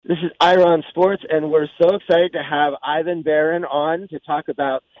This is Iron Sports, and we're so excited to have Ivan Barron on to talk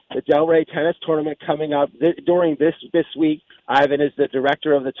about the Delray Tennis Tournament coming up during this week. Ivan is the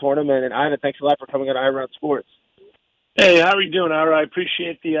director of the tournament, and Ivan, thanks a lot for coming on Iron Sports. Hey, how are you doing, Ira? I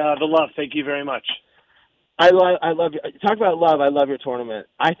appreciate the love. Thank you very much. I love you. Talk about love. I love your tournament.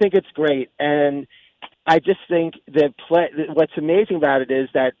 I think it's great, and I just think what's amazing about it is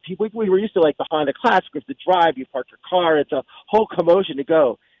that we were used to like the Honda Classic, it's the drive, you park your car, it's a whole commotion to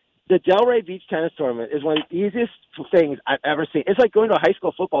go. The Delray Beach Tennis Tournament is one of the easiest things I've ever seen. It's like going to a high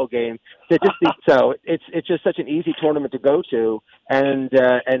school football game. So it's just such an easy tournament to go to, and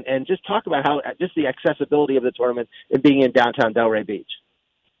just talk about how just the accessibility of the tournament and being in downtown Delray Beach.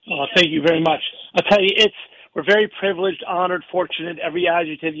 Oh, thank you very much. I'll tell you, we're very privileged, honored, fortunate, every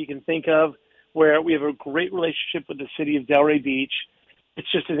adjective you can think of, where we have a great relationship with the city of Delray Beach.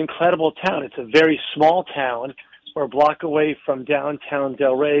 It's just an incredible town. It's a very small town. We're a block away from downtown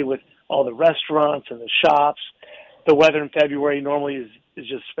Delray with all the restaurants and the shops. The weather in February normally is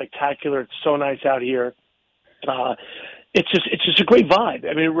just spectacular. It's so nice out here. It's just a great vibe.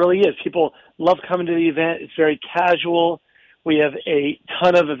 I mean, it really is. People love coming to the event. It's very casual. We have a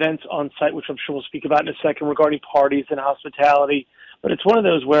ton of events on site, which I'm sure we'll speak about in a second, regarding parties and hospitality. But it's one of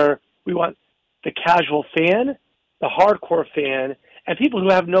those where we want the casual fan, the hardcore fan, and people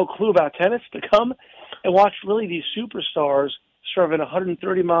who have no clue about tennis to come and watch really these superstars serve at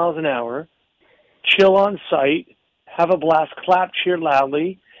 130 miles an hour, chill on site, have a blast, clap, cheer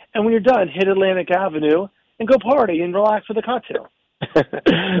loudly, and when you're done, hit Atlantic Avenue and go party and relax with a cocktail.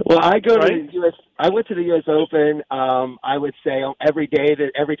 Well, I went to the U.S. Open. I would say every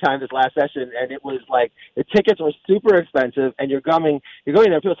time this last session, and it was like the tickets were super expensive. And you're going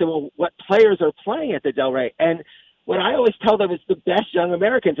there. People say, "Well, what players are playing at the Delray?" And what I always tell them is the best young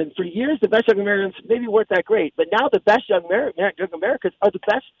Americans. And for years, the best young Americans maybe weren't that great, but now the best young Americans are the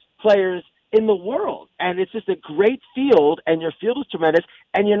best players in the world. And it's just a great field, and your field is tremendous,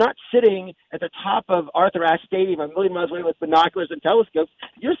 and you're not sitting at the top of Arthur Ashe Stadium a million miles away with binoculars and telescopes.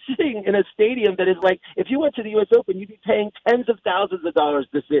 You're sitting in a stadium that is like, if you went to the U.S. Open, you'd be paying tens of thousands of dollars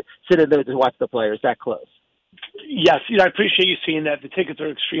to sit in there to watch the players that close. Yes, I appreciate you seeing that. The tickets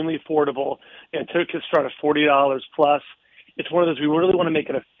are extremely affordable, and tickets start at $40 plus. It's one of those, we really want to make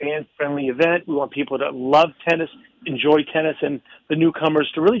it a fan-friendly event. We want people to love tennis, enjoy tennis, and the newcomers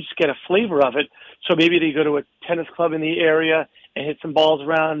to really just get a flavor of it. So maybe they go to a tennis club in the area and hit some balls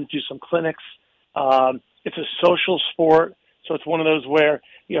around, do some clinics. It's a social sport, so it's one of those where,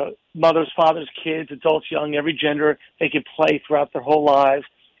 mothers, fathers, kids, adults, young, every gender, they can play throughout their whole lives.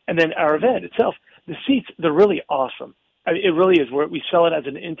 And then our event itself, the seats, they're really awesome. I mean, it really is. We sell it as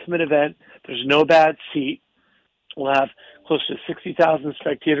an intimate event. There's no bad seat. We'll have close to 60,000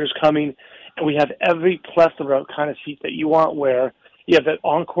 spectators coming, and we have every plethora kind of seat that you want, where you have the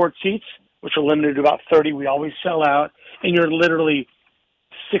on-court seats, which are limited to about 30. We always sell out, and you're literally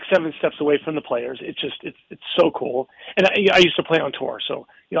 6-7 steps away from the players. It's so cool. And I used to play on tour, so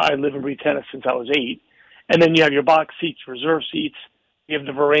I live and breathe tennis since I was 8. And then you have your box seats, reserve seats. You have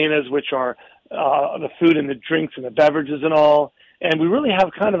the Verenas, which are the food and the drinks and the beverages and all. And we really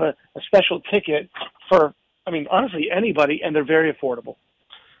have kind of a special ticket for, honestly, anybody, and they're very affordable.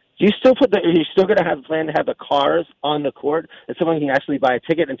 Do you still are you still going to plan to have the cars on the court, that someone can actually buy a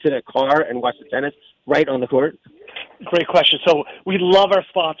ticket and sit in a car and watch the tennis right on the court? Great question. So we love our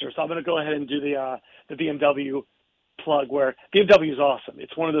sponsors. So I'm going to go ahead and do the BMW plug, where BMW is awesome.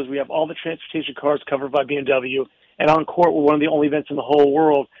 It's one of those, we have all the transportation cars covered by BMW, and on court, we're one of the only events in the whole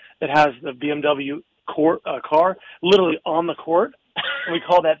world that has the BMW car literally on the court. And we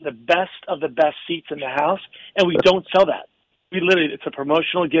call that the best of the best seats in the house, and we don't sell that. It's a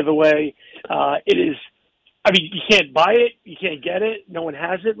promotional giveaway. It is, you can't buy it, you can't get it, no one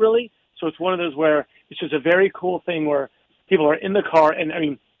has it really. So it's one of those where it's just a very cool thing where people are in the car,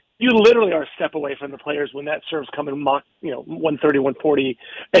 and you literally are a step away from the players when that serve's coming 130, 140,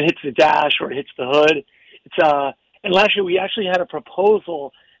 and hits the dash or it hits the hood. And last year we actually had a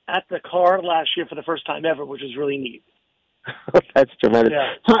proposal at the car last year for the first time ever, which is really neat. That's tremendous.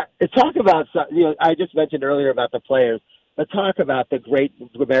 Yeah. Talk about, I just mentioned earlier about the players, but talk about the great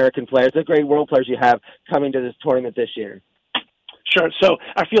American players, the great world players you have coming to this tournament this year. Sure. So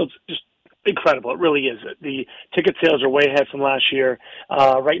our field's just incredible. It really is. The ticket sales are way ahead from last year.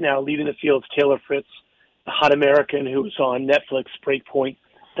 Right now, leading the field is Taylor Fritz, the hot American who's on Netflix Breakpoint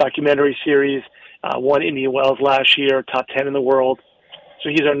documentary series, won Indian Wells last year, top 10 in the world. So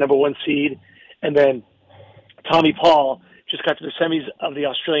he's our number one seed. And then Tommy Paul just got to the semis of the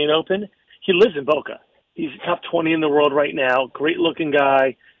Australian Open. He lives in Boca. He's top 20 in the world right now. Great-looking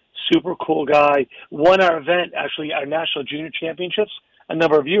guy, super cool guy. Won our event, actually, our National Junior Championships a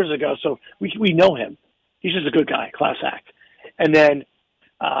number of years ago, so we know him. He's just a good guy, class act. And then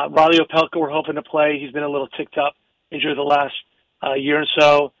Riley Opelka, we're hoping to play. He's been a little ticked up, injured the last year or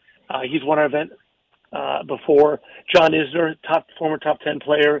so. He's won our event before. John Isner, former top 10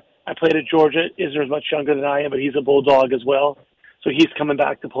 player. I played at Georgia. Isner is much younger than I am, but he's a Bulldog as well. So he's coming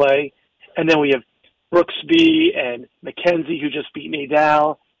back to play. And then we have Brooksby and McKenzie, who just beat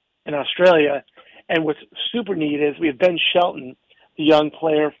Nadal in Australia. And what's super neat is we have Ben Shelton, the young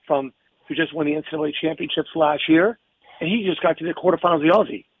player who just won the NCAA championships last year, and he just got to the quarterfinals of the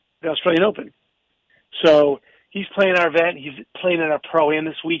Aussie, the Australian Open. So he's playing our event. He's playing in our Pro-Am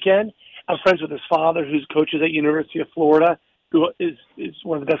this weekend. I'm friends with his father, who's coaches at University of Florida, who is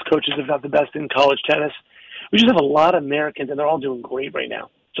one of the best coaches, if not the best, in college tennis. We just have a lot of Americans, and they're all doing great right now.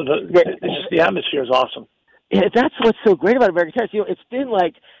 So the atmosphere is awesome. Yeah, that's what's so great about American tennis. It's been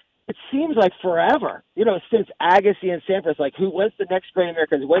like, it seems like forever, since Agassi and Sampras, like, when's the next great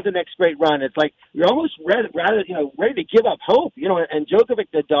American? When's the next great run? It's like you're almost ready to give up hope, and Djokovic,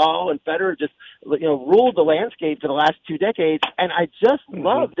 Nadal, and Federer just, ruled the landscape for the last 2 decades. And I just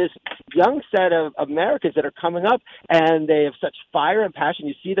love this young set of Americans that are coming up, and they have such fire and passion.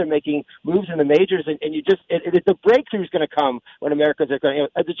 You see them making moves in the majors, and you just, the breakthrough is going to come when Americans are going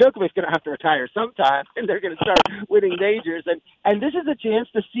to, the Djokovic's going to have to retire sometime, and they're going to start winning majors. And this is a chance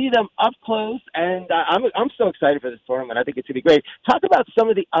to see them up close, and I'm so excited for this tournament. I think it's going to be great. Talk about some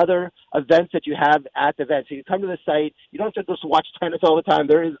of the other events that you have at the event. So you come to the site. You don't have to just watch tennis all the time.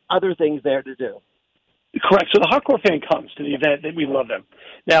 There is other things there to do. Correct. So the hardcore fan comes to the event, and we love them.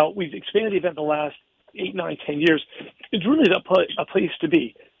 Now, we've expanded the event the last 8, 9, 10 years. It's really a place to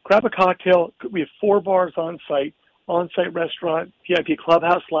be. Grab a cocktail. We have 4 bars on site restaurant, VIP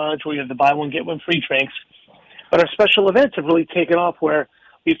clubhouse lounge, where you have the buy one, get one free drinks. But our special events have really taken off, where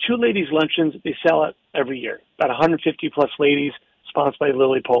we have 2 ladies' luncheons. They sell it every year. About 150-plus ladies, sponsored by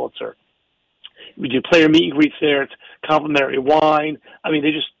Lily Pulitzer. We do player meet and greets there. It's complimentary wine. I mean,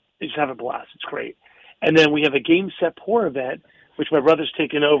 they just have a blast. It's great. And then we have a game set pour event, which my brother's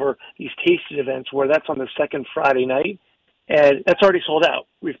taken over, these tasting events, where that's on the second Friday night. And that's already sold out.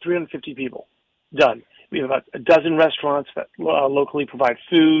 We have 350 people done. We have about a dozen restaurants that locally provide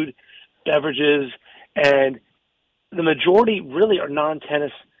food, beverages, and the majority really are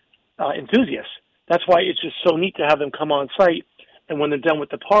non-tennis enthusiasts. That's why it's just so neat to have them come on site, and when they're done with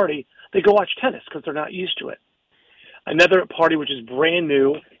the party, they go watch tennis because they're not used to it. Another party which is brand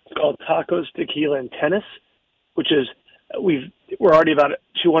new, it's called Tacos, Tequila, and Tennis, which is we're already about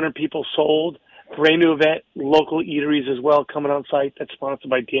 200 people sold. Brand new event, local eateries as well coming on site. That's sponsored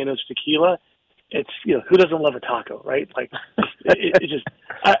by Dano's Tequila. It's who doesn't love a taco, right? Like it just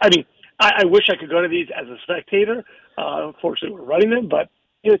I mean. I wish I could go to these as a spectator. Unfortunately, we're running them, but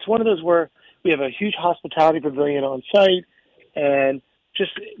it's one of those where we have a huge hospitality pavilion on site, and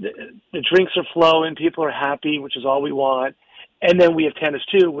just the drinks are flowing, people are happy, which is all we want. And then we have tennis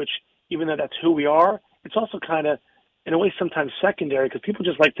too, which, even though that's who we are, it's also kind of, in a way, sometimes secondary, because people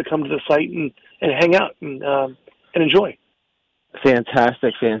just like to come to the site and hang out and enjoy.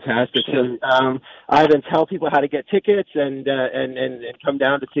 Fantastic. So, Ivan, tell people how to get tickets and come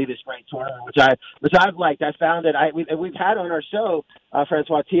down to see this great tournament, which I've liked. I found that we've had on our show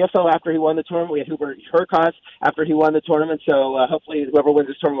Francois Tiafoe after he won the tournament. We had Hubert Hurkacz after he won the tournament. So hopefully whoever wins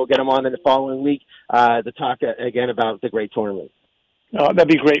this tournament will get him on in the following week to talk again about the great tournament. That'd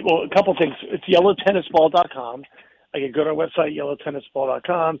be great. Well, a couple things. It's yellowtennisball.com. I can go to our website,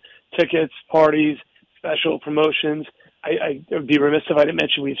 yellowtennisball.com. Tickets, parties, special promotions. I would be remiss if I didn't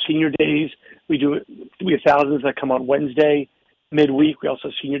mention we have senior days. We have thousands that come on Wednesday, midweek. We also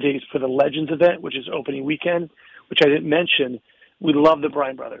have senior days for the Legends event, which is opening weekend, which I didn't mention. We love the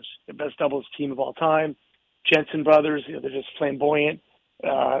Bryan brothers, the best doubles team of all time. Jensen brothers, they're just flamboyant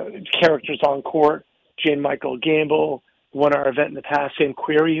characters on court. Jane Michael Gamble won our event in the past. Sam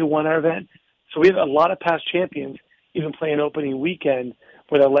Querrey, who won our event. So we have a lot of past champions even playing opening weekend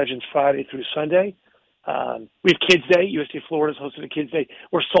with our Legends Friday through Sunday. We have Kids Day. USD Florida's hosted a Kids Day.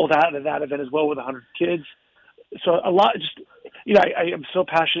 We're sold out of that event as well with 100 kids. So a lot, I am so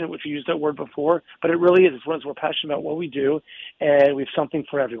passionate, which we used that word before, but it really is. It's one of us, we're passionate about what we do, and we have something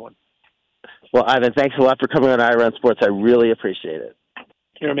for everyone. Well, Ivan, thanks a lot for coming on Ira on Sports. I really appreciate it.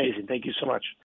 You're amazing. Thank you so much.